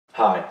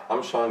Hi,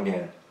 I'm Sean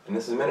Gann, and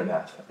this is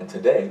minutemath, and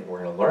today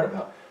we're going to learn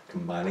about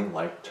combining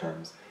like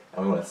terms,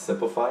 and we want to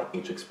simplify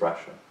each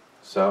expression.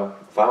 So,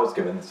 if I was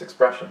given this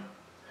expression,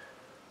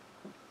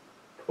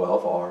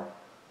 12r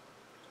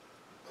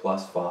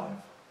plus 5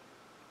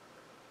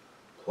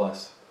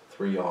 plus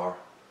 3r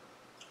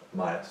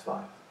minus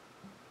 5.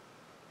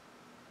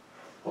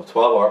 Well,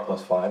 12r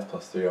plus 5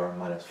 plus 3r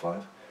minus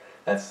 5,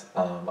 that's,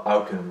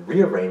 I can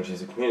rearrange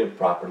using commutative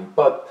property,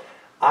 but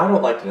I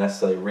don't like to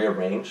necessarily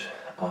rearrange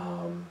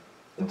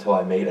until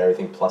I made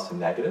everything plus and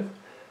negative.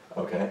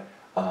 Okay,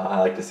 I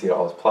like to see it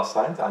all as plus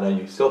signs. I know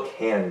you still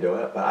can do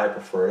it, but I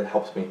prefer it. It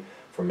helps me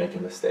from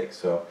making mistakes.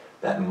 So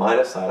that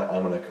minus sign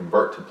I'm going to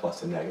convert to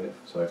plus and negative.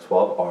 So I have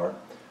 12r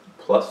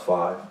plus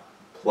 5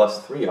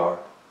 plus 3r,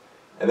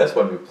 and this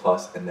one would be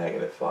plus and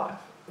negative 5.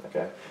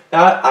 Okay.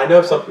 Now I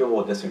know some people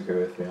will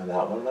disagree with me on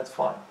that one. That's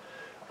fine.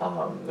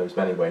 There's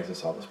many ways to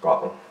solve this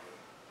problem.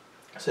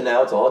 So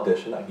now it's all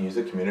addition. I can use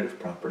the commutative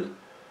property.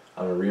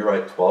 I'm going to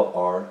rewrite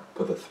 12r,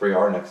 put the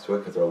 3r next to it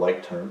because they're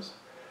like terms.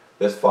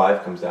 This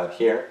 5 comes out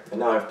here, and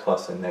now I have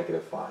plus and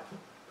negative 5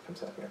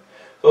 comes out here.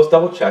 So let's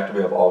double check that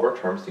we have all of our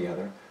terms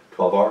together.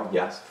 12r,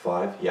 yes.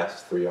 5,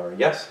 yes. 3r,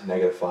 yes.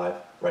 Negative 5,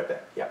 right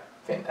there. Yep,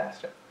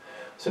 fantastic.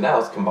 So now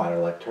let's combine our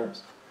like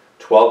terms.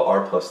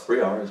 12r plus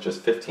 3r is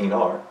just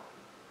 15r.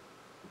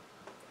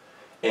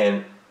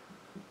 And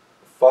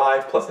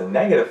 5 plus a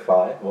negative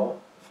 5,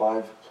 well,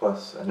 5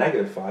 plus a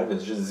negative 5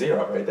 is just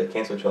 0, right? They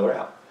cancel each other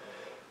out.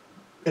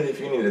 And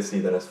if you need to see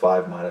that as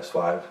 5 minus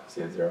 5,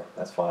 see it 0,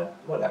 that's fine,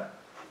 whatever.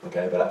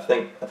 Okay, but I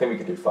think we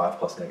could do 5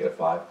 plus negative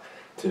 5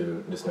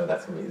 to just know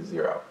that's going to be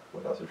 0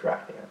 without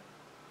subtracting it.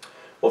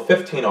 Well,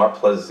 15r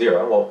plus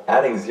 0, well,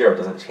 adding 0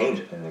 doesn't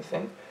change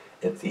anything.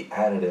 It's the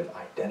additive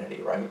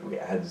identity, right? We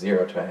add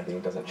 0 to anything,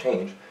 it doesn't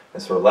change.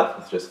 And so we're left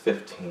with just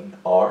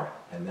 15r,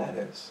 and that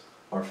is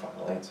our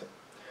final answer.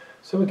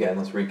 So again,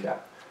 let's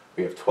recap.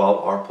 We have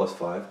 12r plus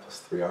 5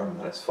 plus 3r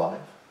minus 5.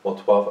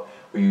 Well,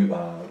 we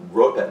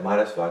wrote that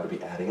minus 5 to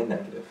be adding a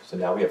negative. So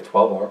now we have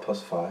 12r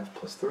plus 5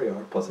 plus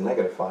 3r plus a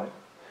negative 5.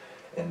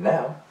 And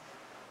now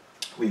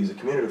we use a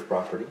commutative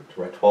property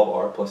to write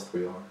 12r plus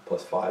 3r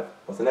plus 5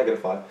 plus a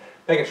negative 5,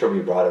 making sure we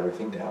brought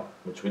everything down,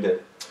 which we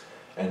did.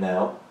 And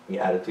now we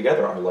added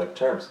together our like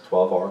terms.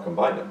 12r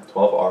combined them.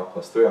 12r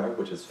plus 3r,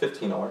 which is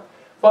 15r.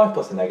 5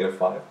 plus a negative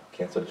 5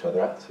 canceled each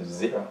other out, so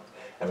 0.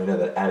 And we know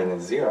that adding a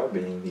 0,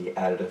 being the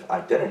additive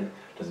identity,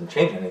 doesn't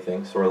change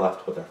anything, so we're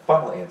left with our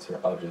final answer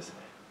of just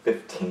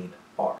 15r.